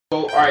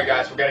Alright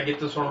guys, we gotta get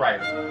this one right.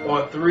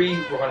 On 3,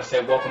 we're gonna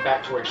say welcome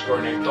back to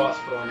Extraordinary Thoughts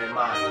Flowing in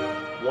Mind.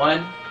 1,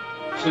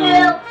 2,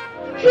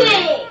 3.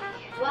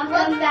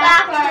 Welcome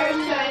back to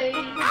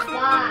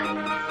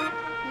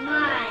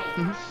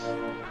Mind.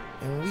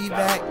 And we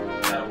back.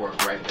 That'll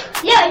work right there.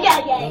 Yeah.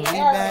 And we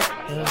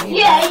back. And we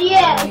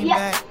Yeah.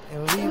 back.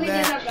 And we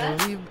back.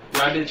 And we back. And we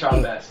Y'all did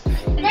y'all best.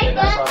 And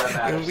that's all that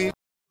matters.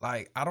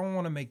 Like, I don't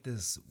want to make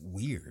this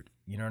weird.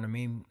 You know what I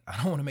mean? I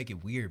don't want to make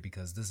it weird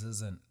because this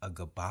isn't a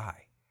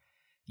goodbye.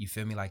 You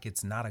feel me? Like,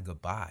 it's not a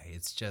goodbye.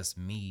 It's just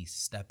me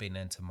stepping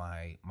into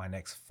my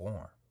next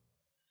form.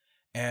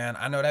 And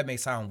I know that may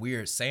sound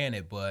weird saying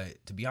it,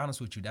 but to be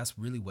honest with you, that's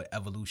really what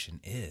evolution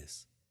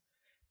is.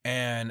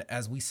 And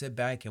as we sit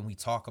back and we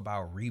talk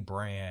about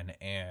rebrand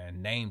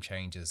and name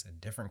changes and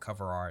different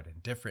cover art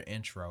and different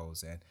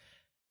intros, and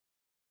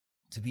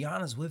to be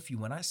honest with you,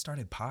 when I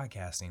started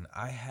podcasting,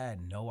 I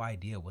had no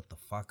idea what the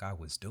fuck I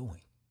was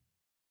doing.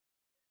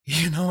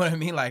 You know what I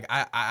mean? Like,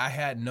 I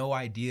had no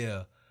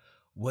idea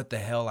what the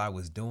hell I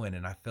was doing.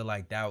 And I feel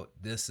like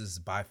this is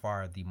by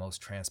far the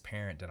most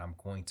transparent that I'm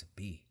going to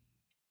be.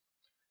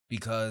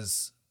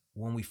 Because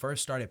when we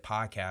first started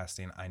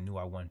podcasting, I knew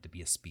I wanted to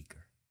be a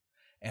speaker.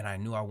 And I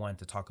knew I wanted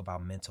to talk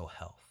about mental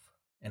health.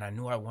 And I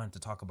knew I wanted to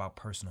talk about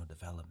personal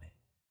development.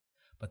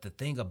 But the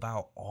thing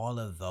about all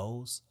of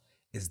those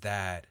is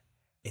that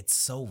it's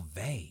so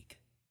vague.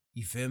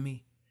 You feel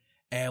me?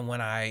 And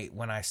when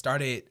I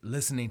started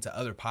listening to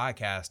other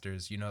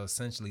podcasters, you know,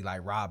 essentially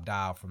like Rob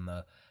Dial from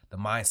the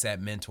Mindset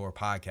Mentor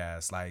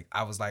podcast, like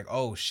I was like,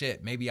 oh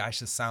shit, maybe I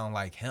should sound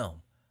like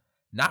him.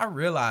 Not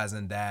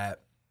realizing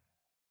that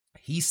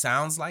he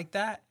sounds like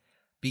that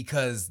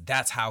because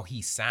that's how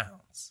he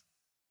sounds.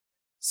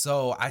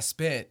 So I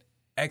spent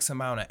X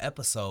amount of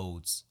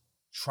episodes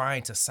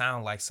trying to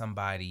sound like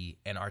somebody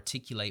and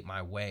articulate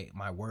my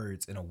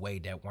words in a way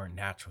that weren't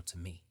natural to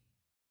me.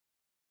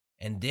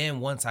 And then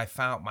once I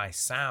found my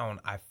sound,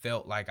 I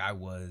felt like I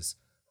was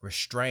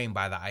restrained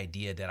by the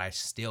idea that I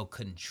still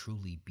couldn't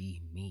truly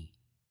be me.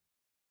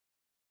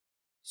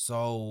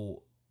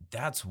 So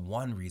that's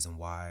one reason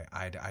why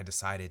I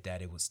decided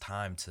that it was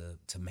time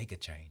to make a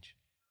change.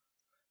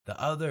 The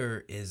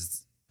other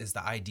is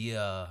the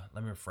idea,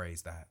 let me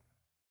rephrase that.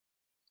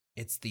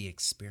 It's the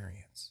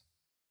experience.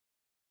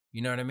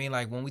 You know what I mean?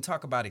 Like when we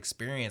talk about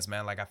experience,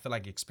 man, like I feel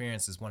like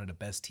experience is one of the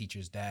best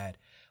teachers that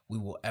we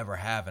will ever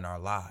have in our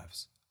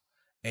lives.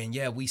 And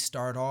yeah, we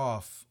start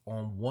off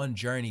on one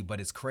journey, but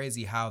it's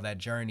crazy how that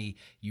journey,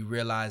 you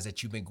realize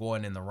that you've been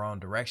going in the wrong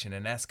direction.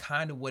 And that's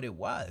kind of what it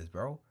was,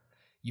 bro.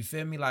 You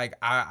feel me? Like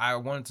I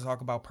wanted to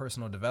talk about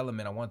personal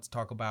development. I wanted to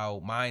talk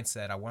about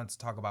mindset. I wanted to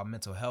talk about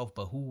mental health,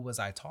 but who was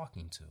I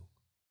talking to?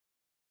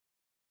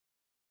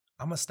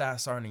 I'm a staff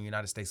sergeant in the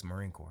United States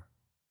Marine Corps.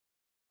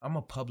 I'm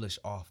a published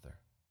author.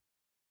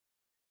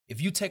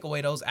 If you take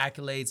away those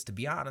accolades, to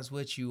be honest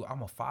with you,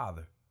 I'm a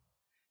father.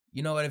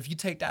 You know what? If you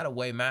take that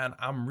away, man,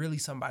 I'm really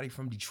somebody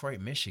from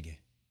Detroit, Michigan.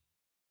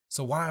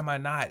 So why am I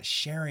not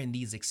sharing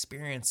these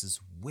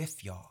experiences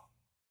with y'all?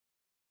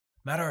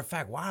 Matter of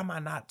fact, why am I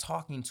not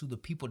talking to the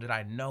people that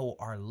I know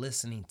are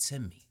listening to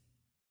me?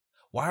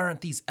 Why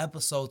aren't these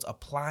episodes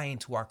applying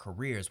to our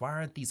careers? Why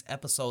aren't these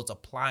episodes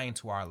applying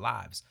to our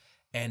lives?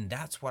 And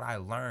that's what I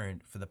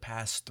learned for the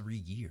past 3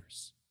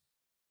 years.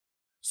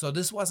 So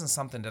this wasn't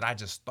something that I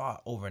just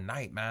thought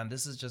overnight, man.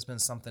 This has just been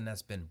something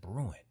that's been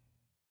brewing.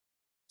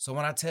 So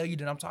when I tell you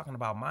that I'm talking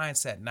about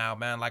mindset now,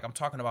 man, like I'm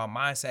talking about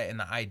mindset and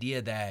the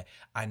idea that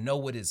I know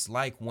what it's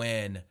like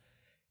when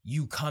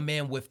you come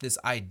in with this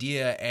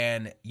idea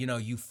and, you know,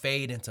 you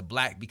fade into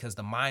black because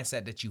the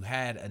mindset that you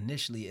had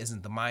initially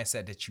isn't the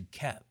mindset that you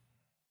kept.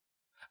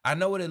 I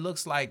know what it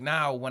looks like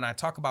now when I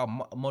talk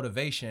about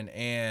motivation,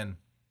 and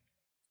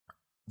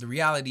the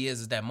reality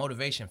is that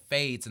motivation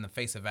fades in the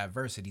face of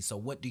adversity. So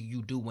what do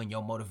you do when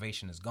your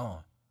motivation is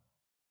gone?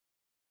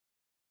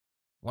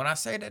 When I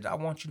say that I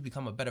want you to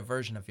become a better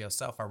version of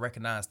yourself, I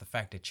recognize the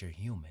fact that you're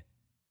human.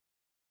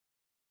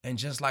 And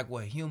just like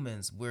we're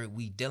humans,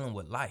 we dealing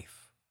with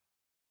life.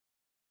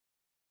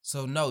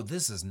 So no,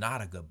 this is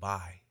not a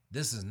goodbye.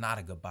 This is not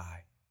a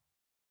goodbye.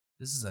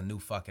 This is a new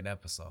fucking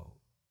episode.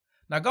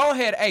 Now go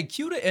ahead, hey,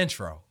 cue the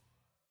intro.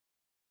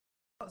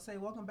 Say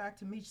welcome back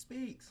to Meech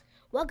Speaks.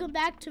 Welcome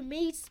back to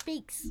Meech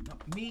Speaks. No,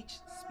 Meech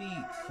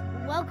Speaks.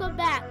 Welcome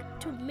back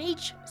to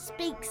Meech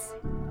Speaks.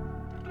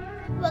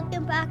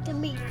 Welcome back to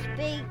Meech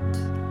Speaks.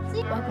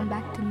 Welcome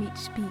back to Meech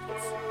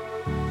Speaks.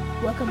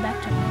 Welcome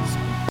back to Meech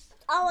Speaks.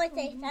 I want to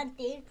say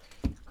something.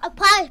 A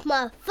prize,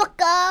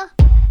 motherfucker.